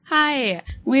Hi,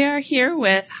 we are here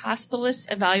with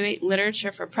Hospitalists Evaluate Literature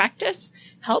for Practice,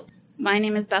 HELP. My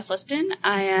name is Beth Liston.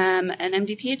 I am an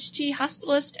MD PhD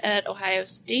hospitalist at Ohio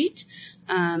State,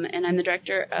 and I'm the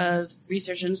Director of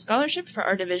Research and Scholarship for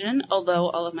our division, although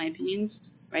all of my opinions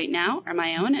right now are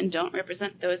my own and don't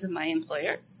represent those of my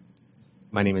employer.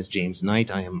 My name is James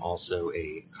Knight. I am also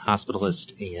a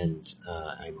hospitalist, and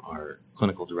I'm our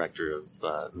clinical director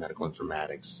of medical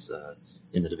informatics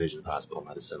in the Division of Hospital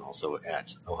Medicine, also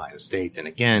at Ohio State. And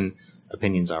again,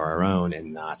 opinions are our own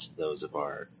and not those of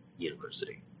our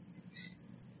university.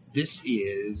 This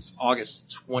is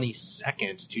August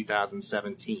 22nd,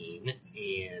 2017,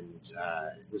 and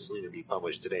this will either be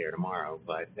published today or tomorrow,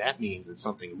 but that means that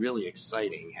something really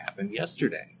exciting happened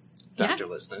yesterday. Dr.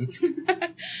 Liston.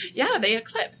 Yeah, the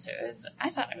eclipse. I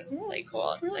thought it was really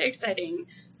cool, really exciting.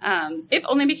 If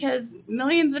only because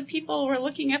millions of people were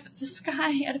looking up at the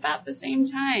sky at about the same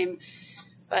time.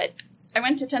 But I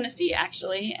went to Tennessee,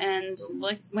 actually, and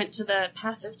went to the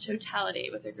Path of Totality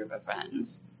with a group of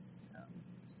friends. So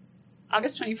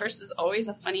August 21st is always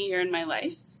a funny year in my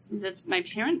life because it's my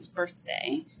parents'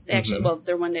 birthday. They actually, well,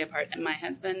 they're one day apart, and my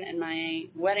husband and my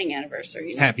wedding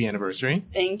anniversary. Happy anniversary.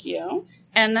 Thank you.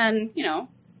 And then, you know,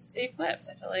 the eclipse.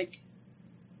 I feel like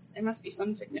there must be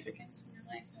some significance in your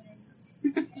life. I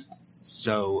don't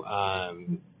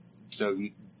know. So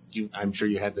you, I'm sure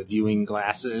you had the viewing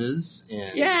glasses.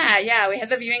 And Yeah, we had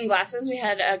the viewing glasses. We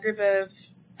had a group of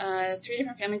 3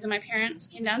 different families, and my parents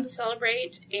came down to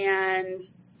celebrate. And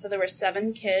so there were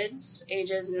 7 kids,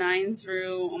 ages 9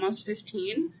 through almost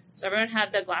 15. So everyone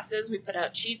had the glasses. We put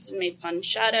out sheets and made fun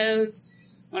shadows.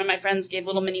 One of my friends gave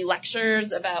little mini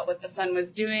lectures about what the sun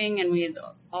was doing, and we had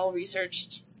all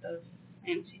researched those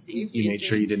sciencey things. You made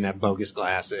sure you didn't have bogus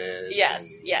glasses.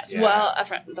 Yes. Yeah. Well,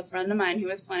 the friend of mine who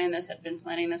was planning this had been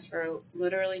planning this for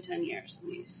literally 10 years at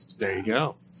least. There you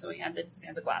go. So we had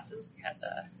the glasses, we had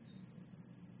the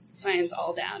science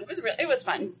all down. It was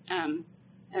fun. And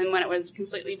when it was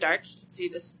completely dark, you could see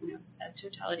this, at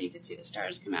totality, you could see the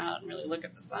stars come out and really look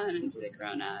at the sun and see the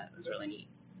corona. It was really neat.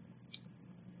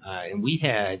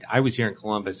 And I was here in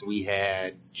Columbus, we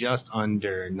had just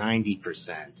under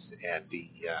 90% at the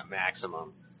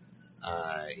maximum.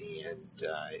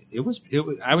 It was,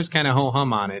 I was kind of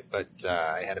ho-hum on it, but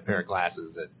I had a pair of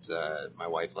glasses that my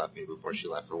wife left me before she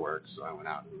left for work. So I went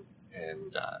out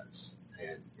and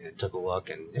took a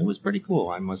look, and it was pretty cool.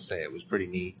 I must say it was pretty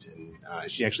neat. And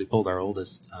she actually pulled our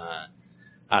oldest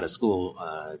out of school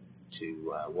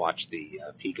to watch the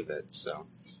peak of it. So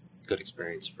good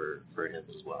experience for him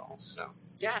as well. So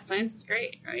yeah, science is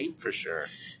great, right? For sure.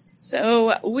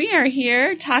 So we are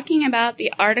here talking about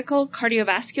the article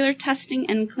Cardiovascular Testing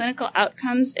and Clinical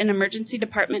Outcomes in Emergency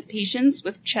Department Patients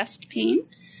with Chest Pain.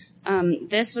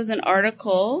 This was an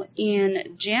article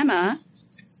in JAMA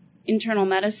Internal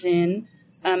Medicine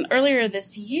earlier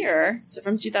this year, so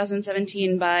from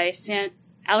 2017, by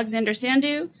Alexander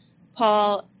Sandhu,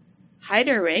 Paul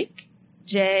Heiderreich,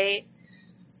 J.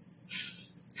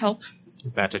 Help.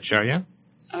 Bhattacharya.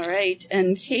 All right.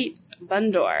 And Kate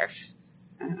Bundorf.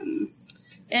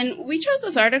 And we chose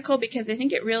this article because I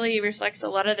think it really reflects a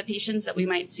lot of the patients that we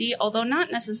might see, although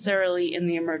not necessarily in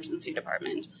the emergency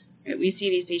department. Right? We see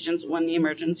these patients when the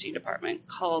emergency department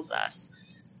calls us,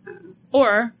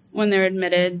 or when they're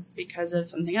admitted because of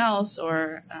something else,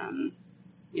 or,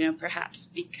 perhaps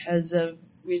because of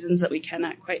reasons that we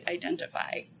cannot quite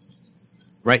identify.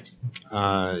 Right.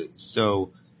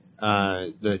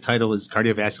 The title is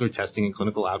Cardiovascular Testing and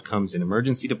Clinical Outcomes in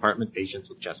Emergency Department Patients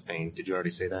with Chest Pain. Did you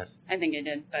already say that? I think I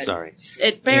did, but sorry.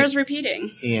 It bears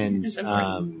repeating. And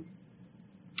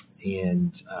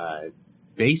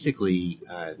basically,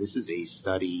 this is a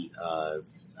study of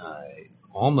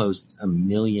almost 1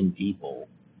 million people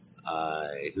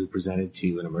who presented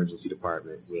to an emergency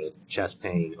department with chest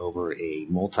pain over a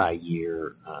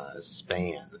multi-year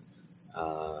span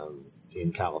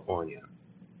in California.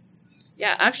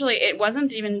 Yeah, actually, it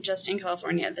wasn't even just in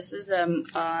California. This is a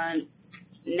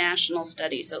national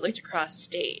study, so it looked across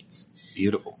states.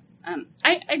 Beautiful. I'm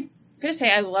going to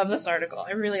say I love this article.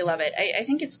 I really love it. I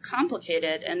think it's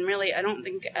complicated, and really, I don't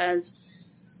think as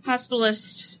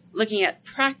hospitalists looking at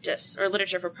practice or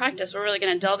literature for practice, we're really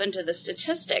going to delve into the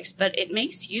statistics, but it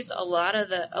makes use a lot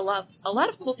of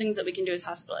cool things that we can do as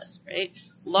hospitalists, right?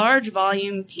 Large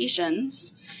volume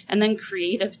patients, and then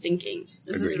creative thinking.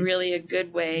 This Agreed. Is really a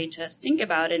good way to think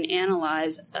about and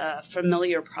analyze a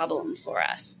familiar problem for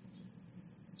us.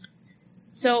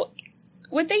 So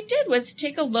what they did was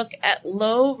take a look at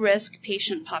low-risk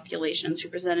patient populations who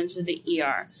presented to the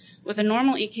ER with a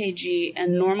normal EKG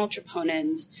and normal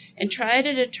troponins and try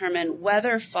to determine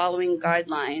whether following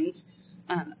guidelines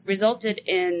resulted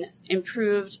in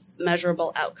improved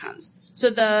measurable outcomes. So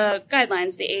the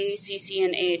guidelines, the AACC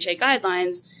and AHA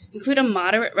guidelines, include a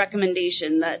moderate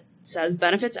recommendation that says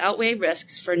benefits outweigh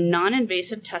risks for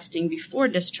non-invasive testing before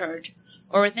discharge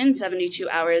or within 72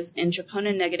 hours in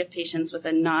troponin-negative patients with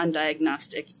a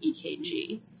non-diagnostic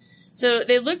EKG. So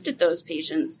they looked at those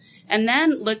patients and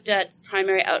then looked at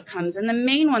primary outcomes. And the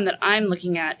main one that I'm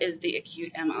looking at is the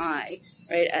acute MI,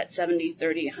 right, at 70,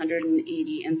 30,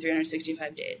 180, and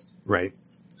 365 days. Right.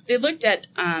 They looked at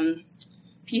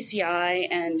PCI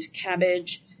and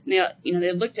CABG.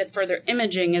 They looked at further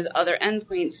imaging as other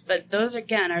endpoints, but those,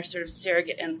 again, are sort of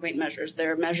surrogate endpoint measures.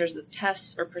 They're measures of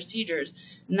tests or procedures,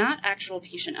 not actual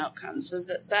patient outcomes. So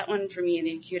that one, for me,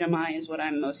 the acute MI, is what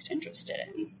I'm most interested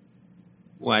in.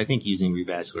 Well, I think using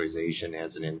revascularization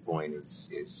as an endpoint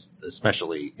is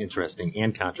especially interesting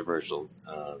and controversial,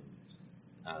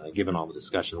 given all the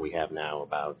discussion we have now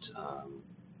about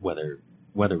whether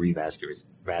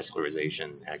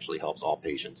revascularization actually helps all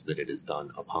patients that it is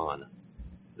done upon.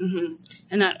 Mm-hmm.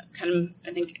 And that kind of,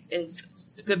 I think, is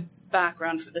a good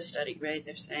background for the study, right?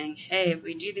 They're saying, hey, if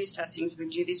we do these testings, if we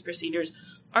do these procedures,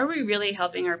 are we really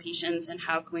helping our patients, and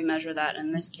how can we measure that?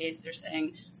 In this case, they're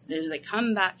saying they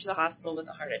come back to the hospital with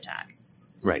a heart attack.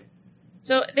 Right.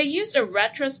 So they used a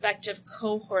retrospective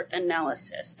cohort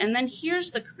analysis. And then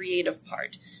here's the creative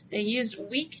part. They used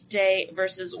weekday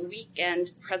versus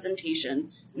weekend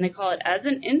presentation, and they call it as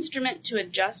an instrument to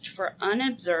adjust for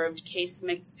unobserved case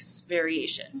mix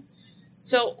variation.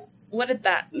 So what did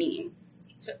that mean?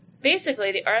 So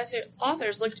basically, the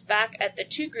authors looked back at the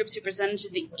two groups who presented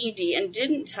to the ED and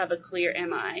didn't have a clear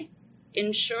MI,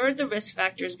 ensured the risk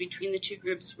factors between the two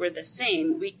groups were the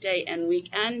same, weekday and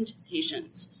weekend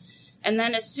patients, and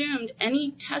then assumed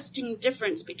any testing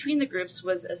difference between the groups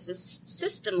was a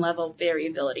system-level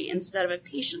variability instead of a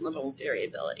patient-level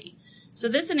variability. So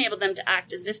this enabled them to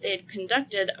act as if they had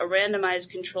conducted a randomized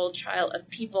controlled trial of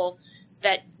people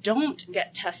that don't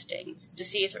get testing to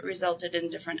see if it resulted in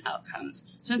different outcomes.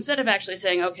 So instead of actually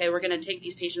saying, okay, we're going to take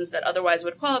these patients that otherwise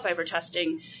would qualify for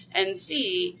testing and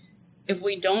see if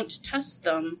we don't test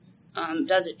them,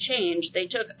 does it change? They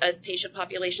took a patient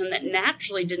population that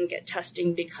naturally didn't get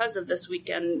testing because of this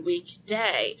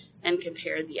weekday and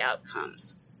compared the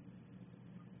outcomes.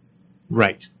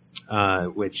 Right.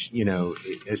 Which,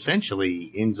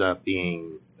 essentially ends up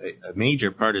being a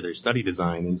major part of their study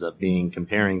design, ends up being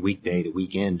comparing weekday to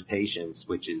weekend patients,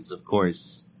 which is, of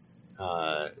course,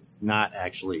 not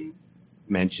actually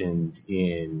mentioned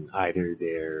in either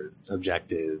their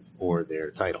objective or their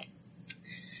title.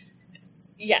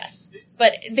 Yes,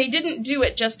 but they didn't do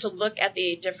it just to look at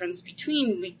the difference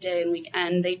between weekday and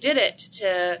weekend. They did it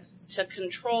to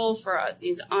control for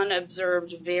these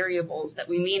unobserved variables that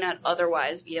we may not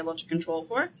otherwise be able to control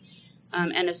for,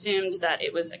 and assumed that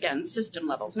it was, again, system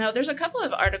levels. Now, there's a couple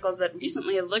of articles that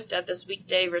recently have looked at this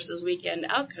weekday versus weekend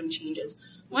outcome changes,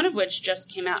 one of which just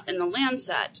came out in the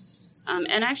Lancet,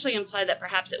 and actually implied that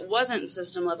perhaps it wasn't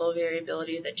system-level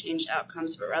variability that changed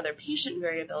outcomes, but rather patient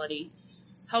variability.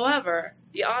 However,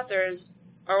 the authors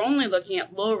are only looking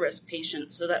at low-risk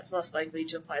patients, so that's less likely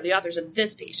to apply. The authors of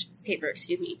this paper,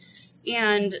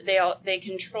 and they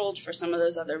controlled for some of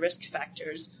those other risk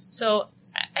factors. So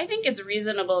I think it's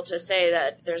reasonable to say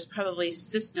that there's probably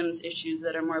systems issues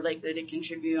that are more likely to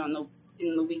contribute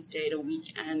in the weekday to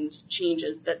weekend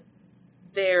changes that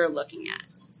they're looking at.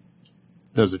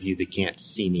 Those of you that can't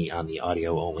see me on the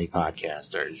audio-only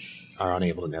podcast are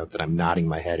unable to note that I'm nodding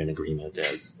my head in agreement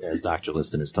as Dr.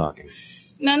 Liston is talking.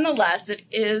 Nonetheless, it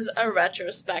is a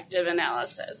retrospective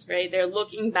analysis, right? They're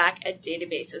looking back at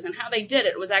databases, and how they did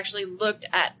it was actually looked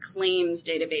at claims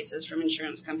databases from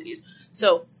insurance companies.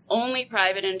 So only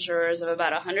private insurers of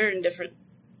about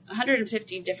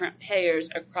 150 different payers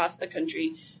across the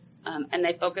country, and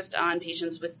they focused on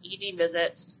patients with ED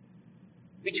visits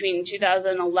between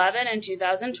 2011 and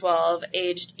 2012,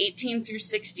 aged 18 through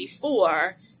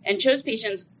 64, and chose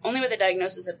patients only with a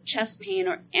diagnosis of chest pain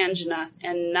or angina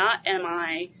and not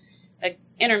MI,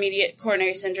 intermediate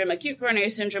coronary syndrome, acute coronary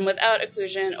syndrome without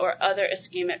occlusion, or other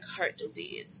ischemic heart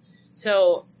disease.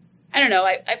 So, I don't know,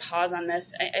 I pause on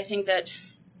this. I think that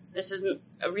this is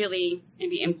a really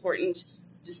maybe important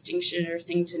distinction or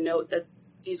thing to note, that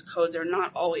these codes are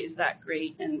not always that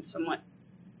great and somewhat,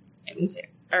 I wouldn't say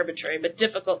arbitrary, but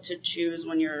difficult to choose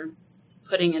when you're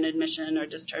putting an admission or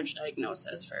discharge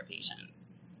diagnosis for a patient.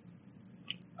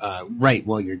 Right.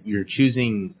 Well, you're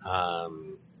choosing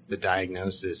the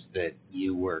diagnosis that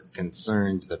you were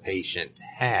concerned the patient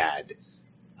had,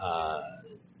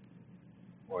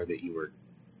 or that you were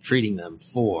treating them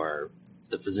for.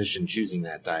 The physician choosing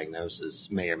that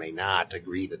diagnosis may or may not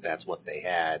agree that that's what they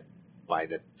had by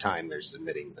the time they're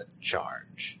submitting the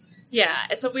charge. Yeah,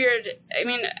 it's a weird,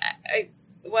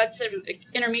 what's an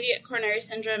intermediate coronary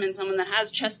syndrome in someone that has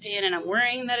chest pain and I'm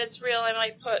worrying that it's real, I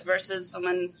might put, versus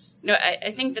someone,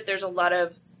 I think that there's a lot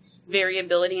of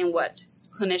variability in what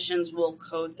clinicians will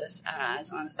code this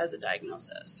as a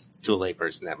diagnosis. To a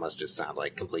layperson, that must just sound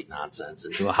like complete nonsense,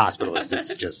 and to a hospitalist,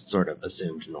 it's just sort of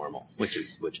assumed normal, which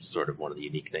is sort of one of the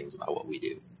unique things about what we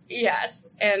do. Yes,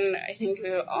 and I think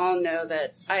we all know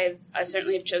that I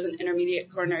certainly have chosen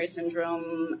intermediate coronary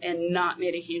syndrome and not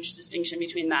made a huge distinction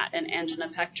between that and angina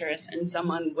pectoris in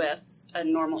someone with a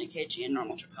normal EKG and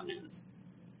normal troponins.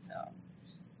 So,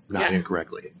 not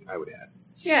incorrectly, I would add.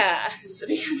 Yeah, so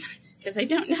because I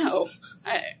don't know.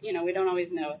 We don't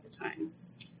always know at the time.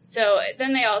 So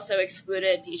then they also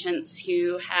excluded patients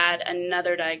who had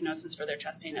another diagnosis for their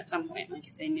chest pain at some point, like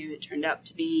if they knew it turned out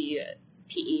to be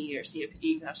PE or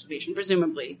COPD exacerbation,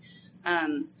 presumably.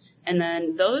 And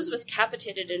then those with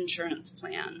capitated insurance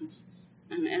plans,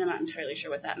 and I'm not entirely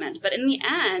sure what that meant. But in the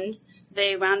end,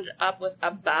 they rounded up with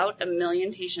about 1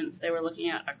 million patients they were looking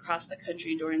at across the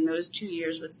country during those 2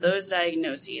 years with those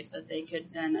diagnoses that they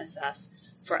could then assess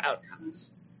for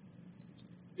outcomes,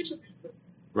 which is pretty cool.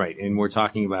 Right, and we're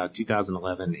talking about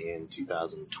 2011 and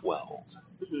 2012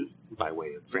 by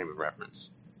way of frame of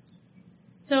reference.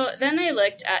 So then they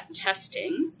looked at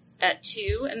testing at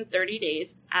 2 and 30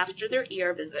 days after their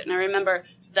ER visit. And I remember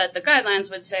that the guidelines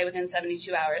would say within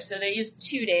 72 hours. So they used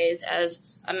 2 days as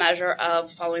a measure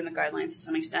of following the guidelines to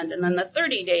some extent. And then the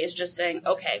 30 days just saying,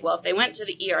 okay, well, if they went to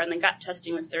the ER and they got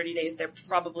testing with 30 days, they're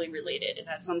probably related. It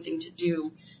has something to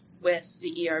do with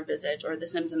the ER visit or the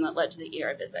symptom that led to the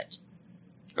ER visit.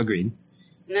 Agreed.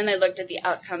 And then they looked at the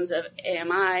outcomes of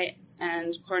AMI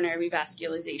and coronary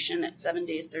revascularization at 7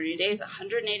 days, 30 days,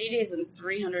 180 days, and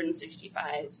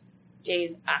 365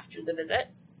 days after the visit.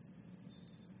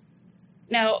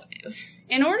 Now,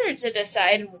 in order to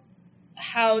decide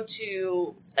how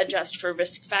to adjust for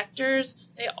risk factors,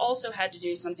 they also had to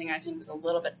do something I think was a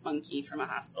little bit funky from a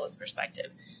hospitalist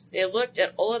perspective. They looked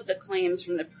at all of the claims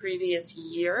from the previous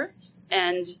year,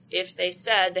 and if they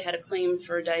said they had a claim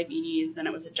for diabetes, then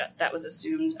that was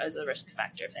assumed as a risk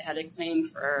factor. If they had a claim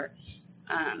for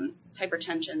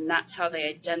hypertension, that's how they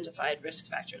identified risk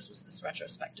factors, was this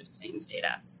retrospective claims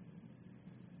data.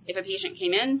 If a patient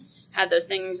came in, had those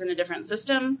things in a different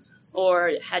system,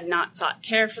 or had not sought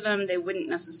care for them, they wouldn't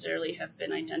necessarily have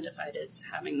been identified as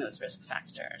having those risk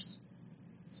factors.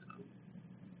 So,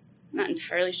 not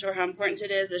entirely sure how important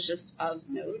it is. It's just of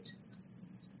note.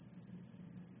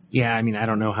 Yeah, I mean, I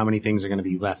don't know how many things are going to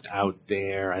be left out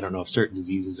there. I don't know if certain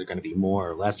diseases are going to be more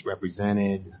or less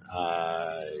represented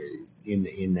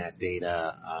in that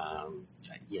data.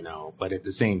 But at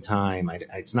the same time,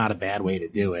 it's not a bad way to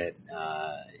do it.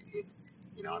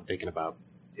 I'm thinking about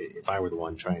if I were the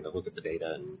one trying to look at the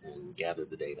data and gather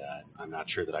the data, I'm not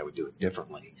sure that I would do it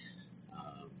differently.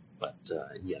 But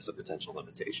yes, a potential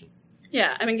limitation.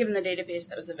 Yeah, I mean, given the database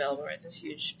that was available, right, this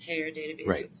huge payer database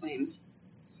with claims.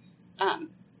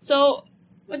 So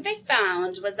what they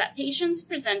found was that patients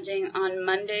presenting on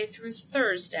Monday through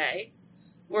Thursday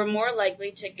were more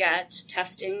likely to get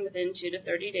testing within 2 to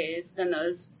 30 days than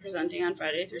those presenting on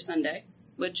Friday through Sunday,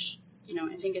 which,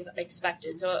 I think is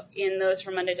expected. So in those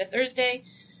from Monday to Thursday,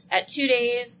 at 2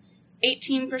 days,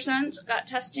 18% got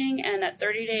testing, and at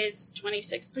 30 days,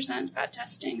 26% got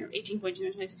testing, or 18.2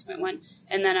 and 26.1.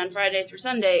 And then on Friday through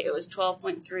Sunday, it was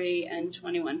 12.3 and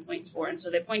 21.4. And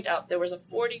so they point out there was a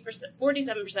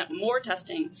 47% more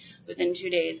testing within 2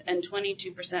 days and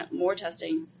 22% more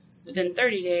testing within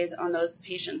 30 days on those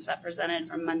patients that presented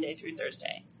from Monday through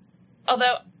Thursday.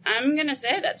 Although I'm going to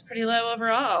say that's pretty low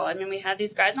overall. I mean, we have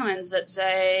these guidelines that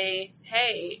say,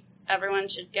 hey, everyone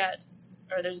should get,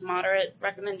 or there's moderate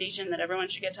recommendation that everyone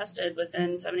should get tested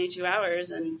within 72 hours,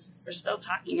 and we're still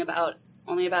talking about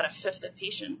only about a fifth of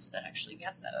patients that actually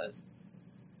get those.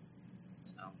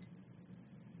 So,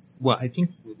 well, I think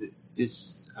with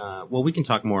this, we can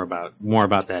talk more about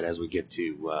that as we get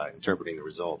to interpreting the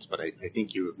results. But I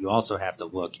think you also have to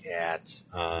look at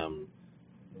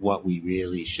what we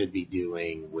really should be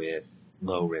doing with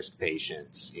low risk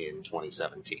patients in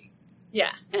 2017.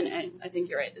 Yeah, and I think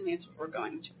you're right. I think that's what we're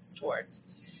going towards.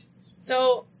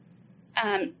 So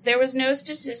there was no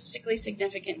statistically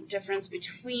significant difference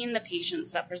between the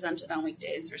patients that presented on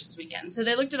weekdays versus weekends. So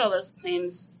they looked at all those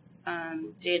claims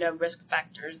data risk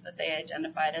factors that they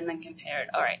identified and then compared,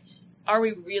 all right, are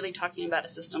we really talking about a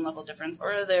system level difference,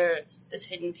 or are there this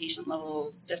hidden patient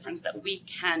level difference that we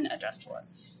can adjust for?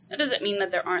 That doesn't mean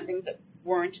that there aren't things that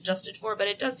weren't adjusted for, but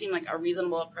it does seem like a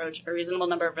reasonable approach, a reasonable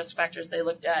number of risk factors they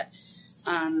looked at,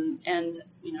 and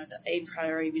the a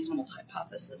priori reasonable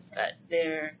hypothesis that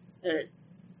there that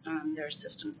there's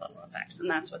systems level effects, and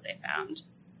that's what they found.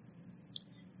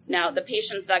 Now, the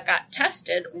patients that got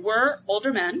tested were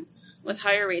older men with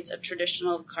higher rates of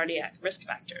traditional cardiac risk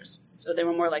factors. So they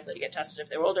were more likely to get tested if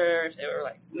they were older, if they were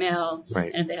like male,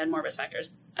 Right. and if they had more risk factors.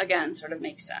 Again, sort of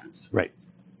makes sense. Right.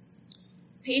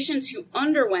 Patients who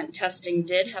underwent testing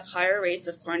did have higher rates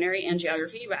of coronary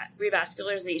angiography,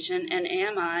 revascularization, and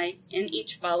AMI in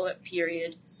each follow-up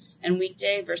period, and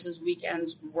weekday versus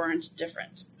weekends weren't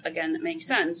different. Again, it makes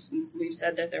sense. We've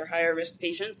said that they're higher risk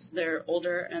patients, they're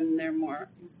older, and they're more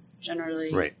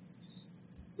generally Right.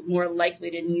 more likely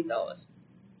to need those.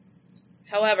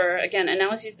 However, again,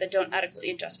 analyses that don't adequately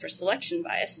adjust for selection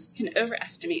biases can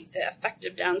overestimate the effect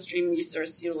of downstream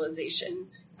resource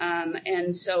utilization.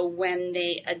 And so when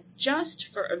they adjust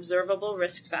for observable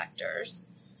risk factors,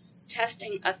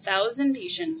 testing 1,000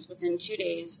 patients within 2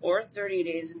 days or 30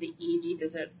 days of the ED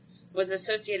visit was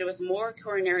associated with more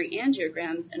coronary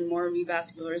angiograms and more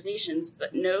revascularizations,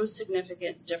 but no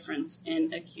significant difference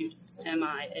in acute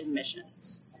MI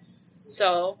admissions.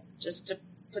 So just to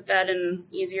put that in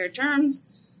easier terms,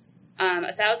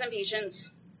 1,000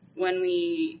 patients, when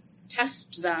we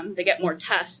test them, they get more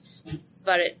tests,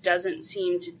 but it doesn't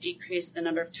seem to decrease the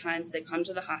number of times they come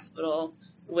to the hospital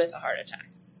with a heart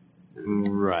attack.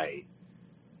 Right.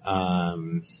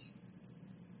 And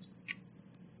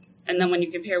then when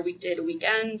you compare weekday to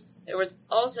weekend, there was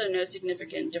also no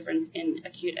significant difference in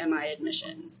acute MI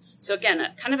admissions. So again,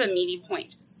 kind of a meaty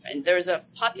point. Right? There's a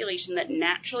population that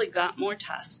naturally got more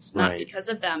tests, not Right. because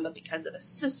of them, but because of a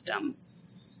system.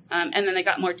 And then they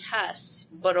got more tests,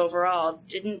 but overall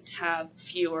didn't have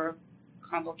fewer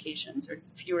complications or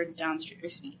fewer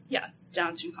downstream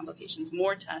complications.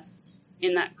 More tests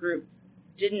in that group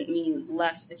didn't mean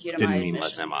less acute MI Didn't mean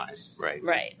admissions. less MIs. Right.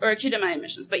 Right. Or acute MI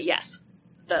admissions. But yes,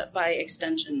 by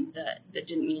extension, that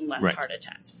didn't mean less Right. heart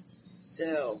attacks.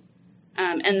 So,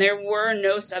 and there were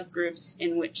no subgroups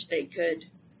in which they could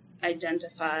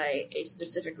identify a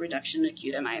specific reduction in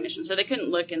acute MI emissions. So they couldn't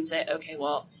look and say, okay,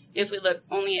 well, if we look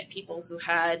only at people who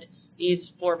had these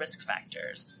 4 risk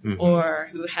factors Mhm. or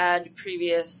who had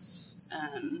previous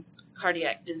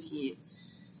cardiac disease,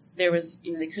 there was,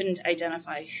 they couldn't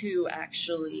identify who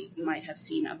actually might have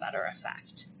seen a better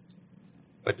effect.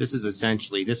 But this is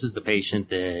the patient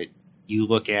that you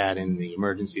look at in the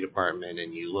emergency department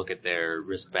and you look at their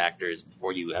risk factors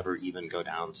before you ever even go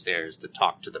downstairs to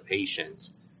talk to the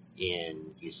patient,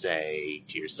 and you say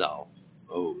to yourself,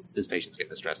 oh, this patient's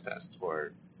getting a stress test,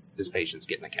 or this patient's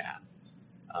getting a cath.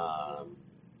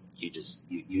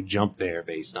 You jump there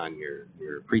based on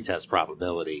your pretest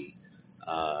probability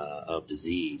of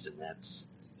disease, and that's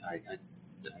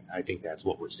I think that's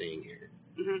what we're seeing here.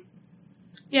 Mm-hmm.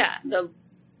 Yeah,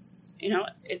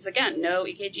 it's again, no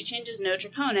EKG changes, no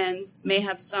troponins, may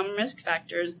have some risk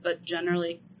factors, but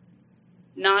generally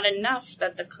not enough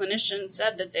that the clinician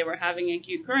said that they were having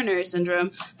acute coronary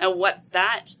syndrome. Now, what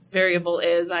that variable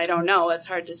is, I don't know. It's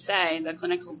hard to say, the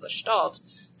clinical gestalt.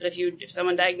 But if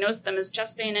someone diagnosed them as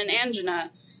chest pain and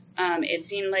angina, it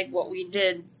seemed like what we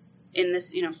did in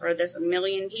this, for this 1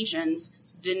 million patients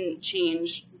didn't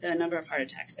change the number of heart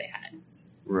attacks they had.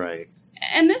 Right.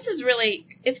 And this is really,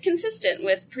 it's consistent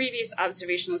with previous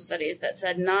observational studies that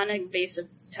said non-invasive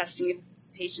testing of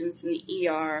patients in the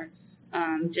ER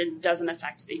doesn't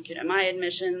affect the acute MI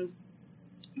admissions.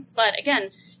 But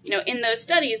again, in those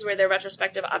studies where they're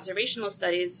retrospective observational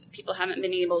studies, people haven't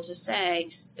been able to say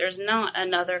there's not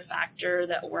another factor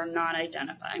that we're not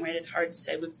identifying, right? It's hard to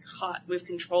say we've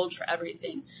controlled for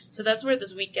everything. So that's where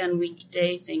this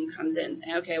weekday thing comes in,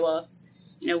 saying, okay, well,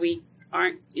 if, we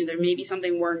aren't, there may be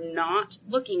something we're not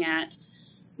looking at.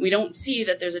 We don't see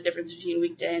that there's a difference between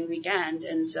weekday and weekend.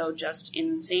 And so just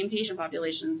in same patient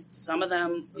populations, some of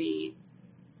them we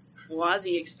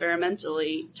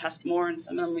quasi-experimentally test more and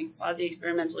some of them we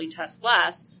quasi-experimentally test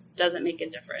less, doesn't make a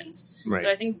difference. Right.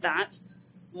 So I think that's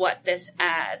what this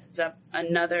adds. It's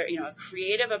another, a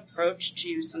creative approach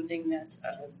to something that's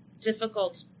a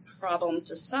difficult problem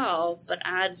to solve, but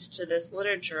adds to this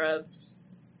literature of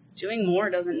doing more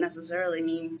doesn't necessarily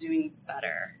mean doing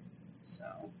better.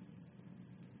 So,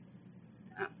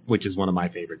 yeah. Which is one of my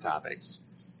favorite topics.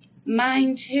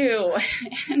 Mine too.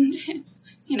 And it's,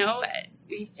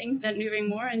 we think that moving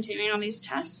more and doing all these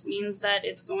tests means that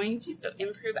it's going to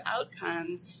improve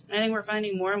outcomes. And I think we're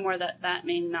finding more and more that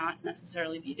may not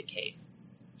necessarily be the case.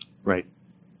 Right.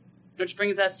 Which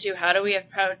brings us to how do we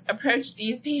approach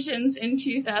these patients in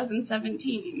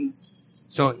 2017?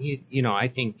 So, I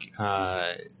think,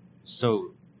 I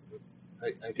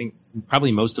think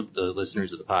probably most of the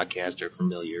listeners of the podcast are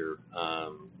familiar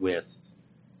with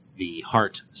the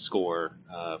heart score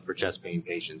for chest pain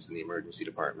patients in the emergency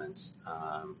departments.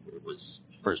 It was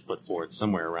first put forth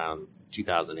somewhere around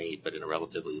 2008, but in a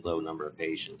relatively low number of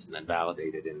patients, and then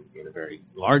validated in a very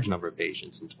large number of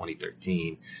patients in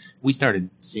 2013. We started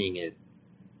seeing it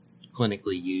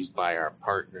clinically used by our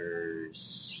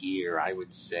partners here, I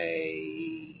would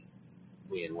say,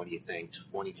 what do you think,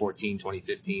 2014,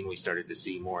 2015, we started to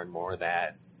see more and more of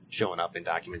that showing up in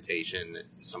documentation that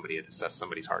somebody had assessed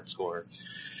somebody's heart score.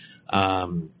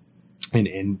 And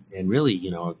really,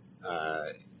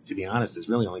 to be honest, has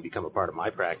really only become a part of my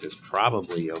practice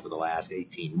probably over the last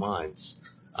 18 months,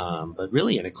 but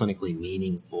really in a clinically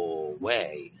meaningful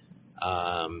way.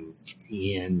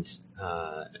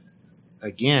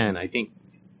 Again, I think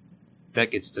that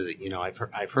gets to,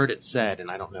 I've heard it said,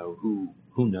 and I don't know who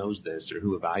knows this or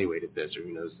who evaluated this or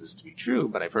who knows this to be true,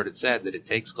 but I've heard it said that it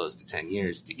takes close to 10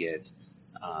 years to get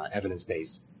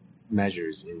evidence-based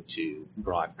measures into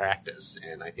broad practice.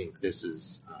 And I think this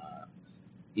is,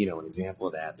 an example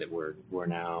of that we're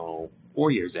now 4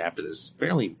 years after this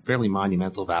fairly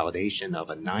monumental validation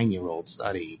of a 9-year-old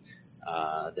study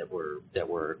that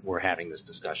we're having this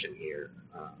discussion here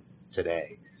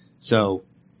today. So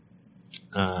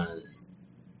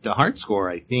the heart score,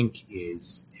 I think,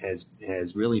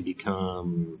 has really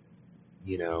become,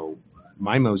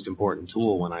 my most important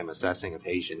tool when I'm assessing a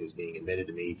patient who's being admitted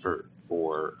to me for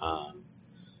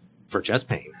chest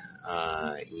pain.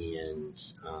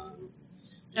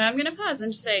 Now I'm going to pause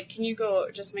and just say, can you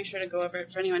just make sure to go over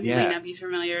it for anyone who might not be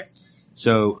familiar?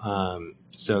 So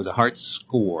the heart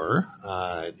score,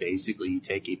 basically you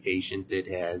take a patient that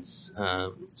has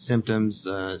symptoms,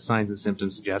 signs and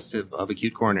symptoms suggestive of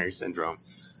acute coronary syndrome,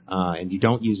 and you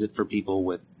don't use it for people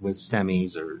with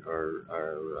STEMIs or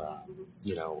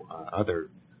other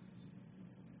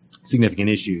significant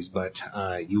issues, but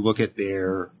you look at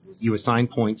you assign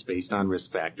points based on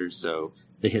risk factors. So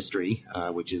the history,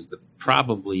 which is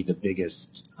probably the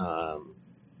biggest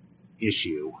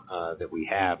issue that we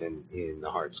have in the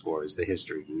heart score, is the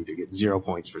history. You either get 0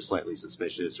 points for slightly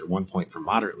suspicious, or 1 point for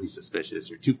moderately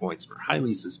suspicious, or 2 points for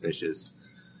highly suspicious.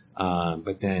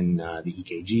 But then the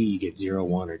EKG, you get 0,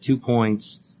 1, or 2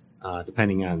 points,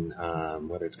 depending on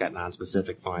whether it's got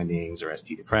nonspecific findings or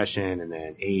ST depression. And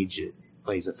then age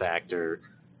plays a factor.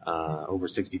 Over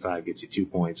 65 gets you 2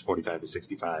 points, 45 to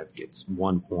 65 gets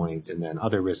 1 point. And then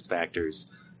other risk factors,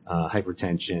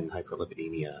 hypertension,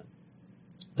 hyperlipidemia,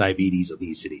 diabetes,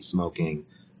 obesity, smoking,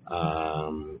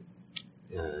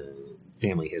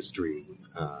 family history,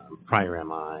 prior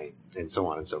MI, and so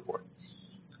on and so forth,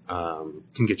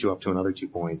 can get you up to another 2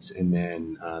 points. And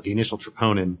then the initial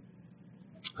troponin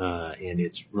and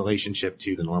its relationship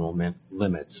to the normal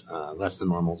limit, less than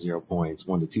normal, 0 points,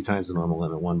 1 to 2 times the normal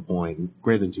limit, 1 point,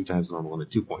 greater than 2 times the normal limit,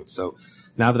 2 points. So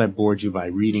now that I've bored you by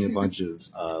reading a bunch of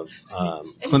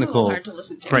clinical hard to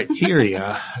listen to.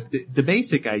 criteria, the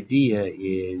basic idea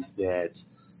is that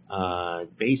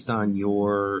based on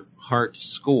your heart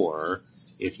score,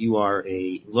 if you are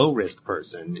a low-risk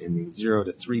person in the 0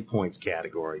 to 3 points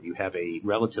category, you have a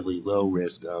relatively low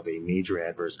risk of a major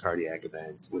adverse cardiac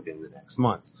event within the next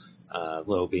month,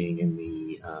 low being in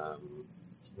the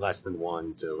less than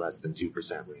 1 to less than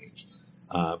 2% range.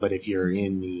 But if you're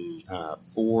in the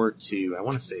 4 to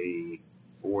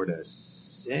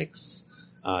 6,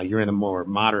 you're in a more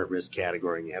moderate risk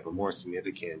category, and you have a more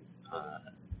significant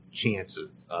chance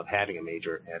of having a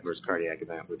major adverse cardiac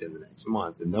event within the next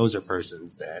month. And those are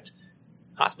persons that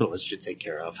hospitalists should take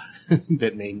care of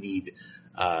that may need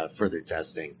further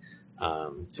testing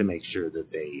to make sure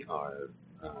that they are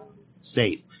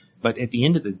safe. But at the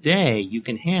end of the day, you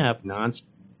can have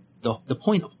the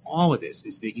point of all of this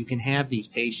is that you can have these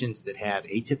patients that have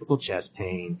atypical chest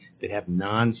pain, that have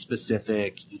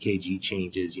non-specific EKG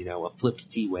changes, a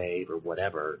flipped T wave or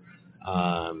whatever,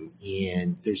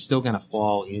 and they're still going to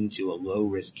fall into a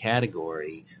low-risk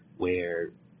category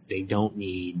where they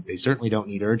certainly don't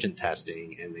need urgent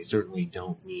testing, and they certainly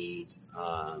don't need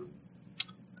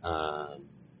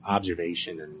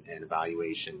observation and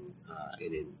evaluation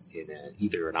in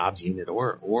either an OBS unit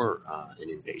or an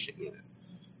inpatient unit.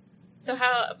 So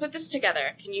put this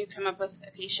together. Can you come up with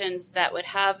a patient that would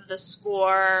have the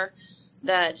score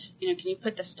that, can you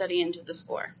put the study into the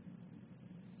score?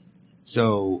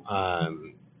 So, I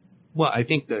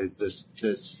think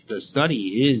the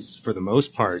study is, for the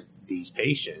most part, these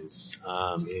patients,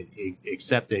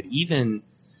 except that even,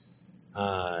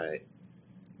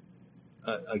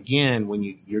 again, when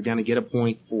you're going to get a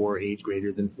point for age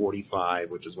greater than 45,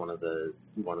 which is one of the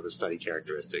study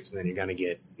characteristics, and then you're going to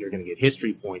get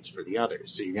history points for the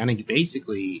others. So you're going to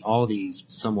basically, all of these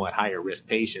somewhat higher risk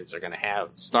patients are going to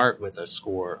start with a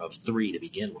score of 3 to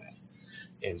begin with.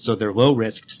 And so they're low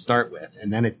risk to start with.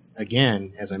 And then it,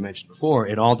 again, as I mentioned before,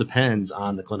 it all depends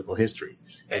on the clinical history.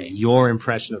 Right. And your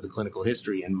impression of the clinical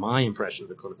history and my impression of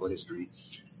the clinical history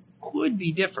could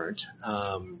be different.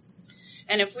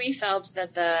 And if we felt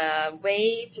that the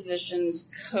way physicians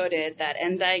coded that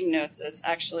end diagnosis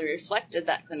actually reflected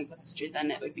that clinical history,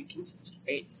 then it would be consistent,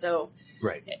 right? So,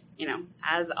 Right.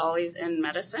 As always in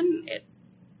medicine, it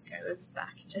goes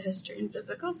back to history and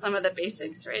physical, some of the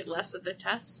basics, right? Less of the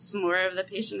tests, more of the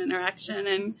patient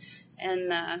interaction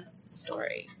and the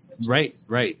story. Right.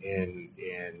 And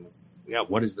yeah,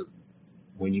 what is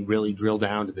when you really drill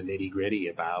down to the nitty gritty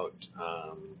about,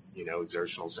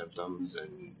 exertional symptoms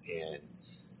and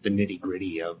the nitty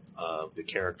gritty of the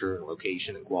character and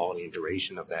location and quality and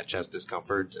duration of that chest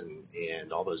discomfort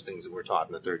and all those things that we're taught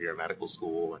in the third year of medical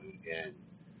school and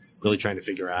really trying to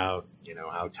figure out,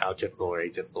 how typical or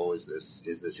atypical is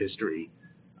this history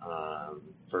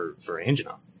for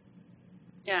angina.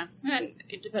 Yeah, and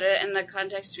to put it in the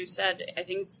context we've said, I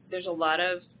think there's a lot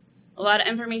of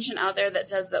information out there that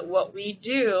says that what we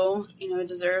do,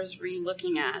 deserves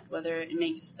re-looking at, whether it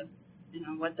makes,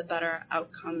 what the better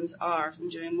outcomes are from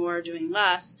doing more or doing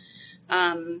less.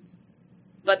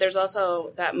 But there's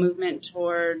also that movement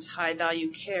towards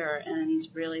high-value care, and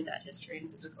really that history and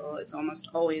physical is almost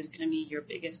always going to be your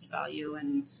biggest value,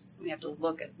 and we have to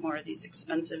look at more of these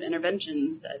expensive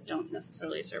interventions that don't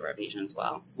necessarily serve our patients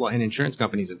well. Well, and insurance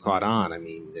companies have caught on. I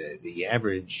mean, the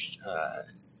average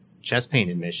chest pain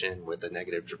admission with a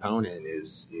negative troponin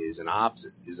is an obs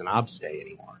stay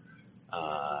anymore.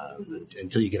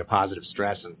 Until you get a positive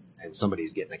stress and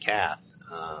somebody's getting a cath.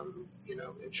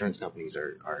 Insurance companies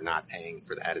are not paying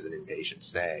for that as an inpatient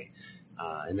stay.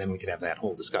 And then we could have that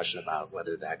whole discussion about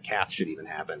whether that cath should even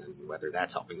happen and whether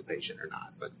that's helping the patient or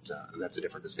not. But that's a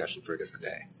different discussion for a different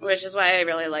day. Which is why I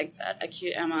really like that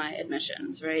acute MI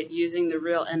admissions, right? Using the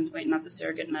real endpoint, not the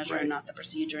surrogate measure, Right. not the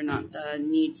procedure, not the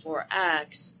need for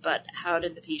X, but how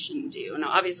did the patient do? Now,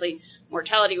 obviously,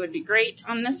 mortality would be great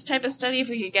on this type of study if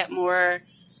we could get more,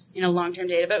 long-term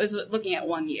data, but it was looking at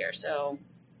 1 year, so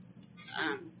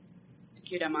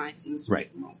acute MI seems Right.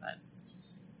 reasonable. But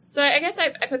so I guess I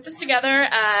put this together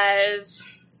as,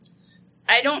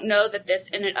 I don't know that this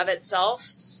in and of itself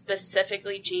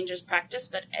specifically changes practice,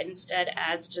 but instead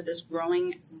adds to this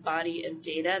growing body of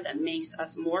data that makes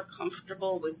us more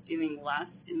comfortable with doing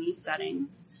less in these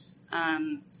settings,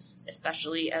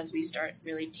 especially as we start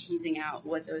really teasing out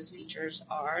what those features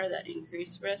are that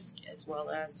increase risk, as well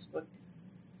as what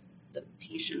the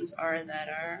patients are that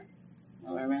are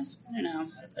lower risk. I don't know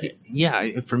how to put it.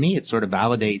 Yeah, for me, it sort of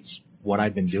validates what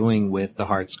I've been doing with the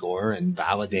heart score and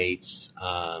validates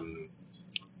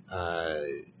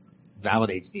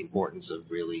the importance of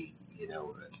really,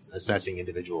 assessing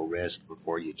individual risk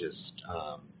before you just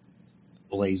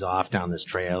blaze off down this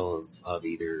trail of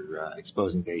either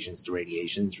exposing patients to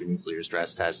radiation through nuclear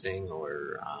stress testing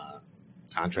or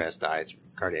contrast dye through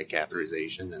cardiac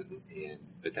catheterization and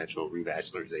potential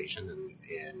revascularization.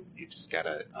 And you just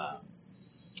gotta,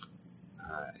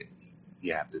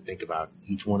 you have to think about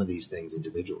each one of these things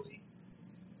individually.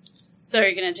 So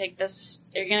you're going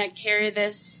to carry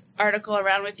this article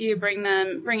around with you, bring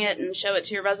it and show it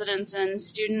to your residents and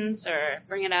students, or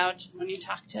bring it out when you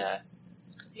talk to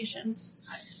patients?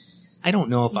 I don't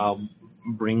know if I'll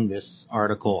bring this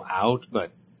article out,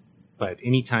 but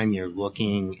anytime you're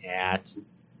looking at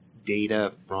data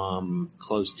from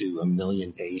close to 1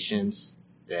 million patients,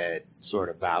 that sort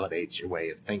of validates your way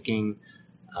of thinking.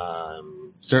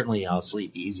 Certainly I'll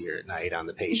sleep easier at night on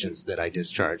the patients that I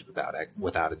discharge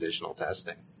without additional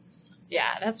testing.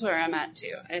 Yeah, that's where I'm at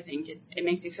too. I think it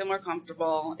makes you feel more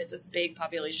comfortable. It's a big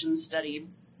population study,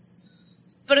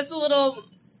 but it's a little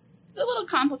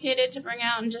complicated to bring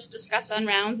out and just discuss on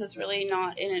rounds. It's really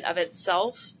not in and of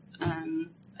itself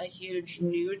a huge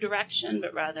new direction,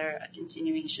 but rather a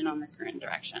continuation on the current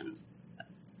directions.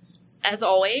 As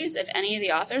always, if any of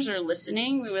the authors are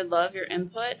listening, we would love your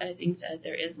input. I think that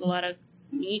there is a lot of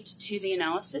meat to the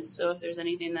analysis, so if there's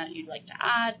anything that you'd like to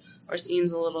add or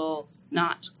seems a little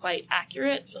not quite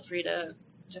accurate, feel free to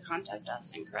contact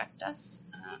us and correct us.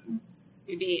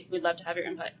 We'd love to have your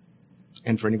input.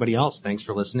 And for anybody else, thanks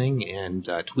for listening, and tweet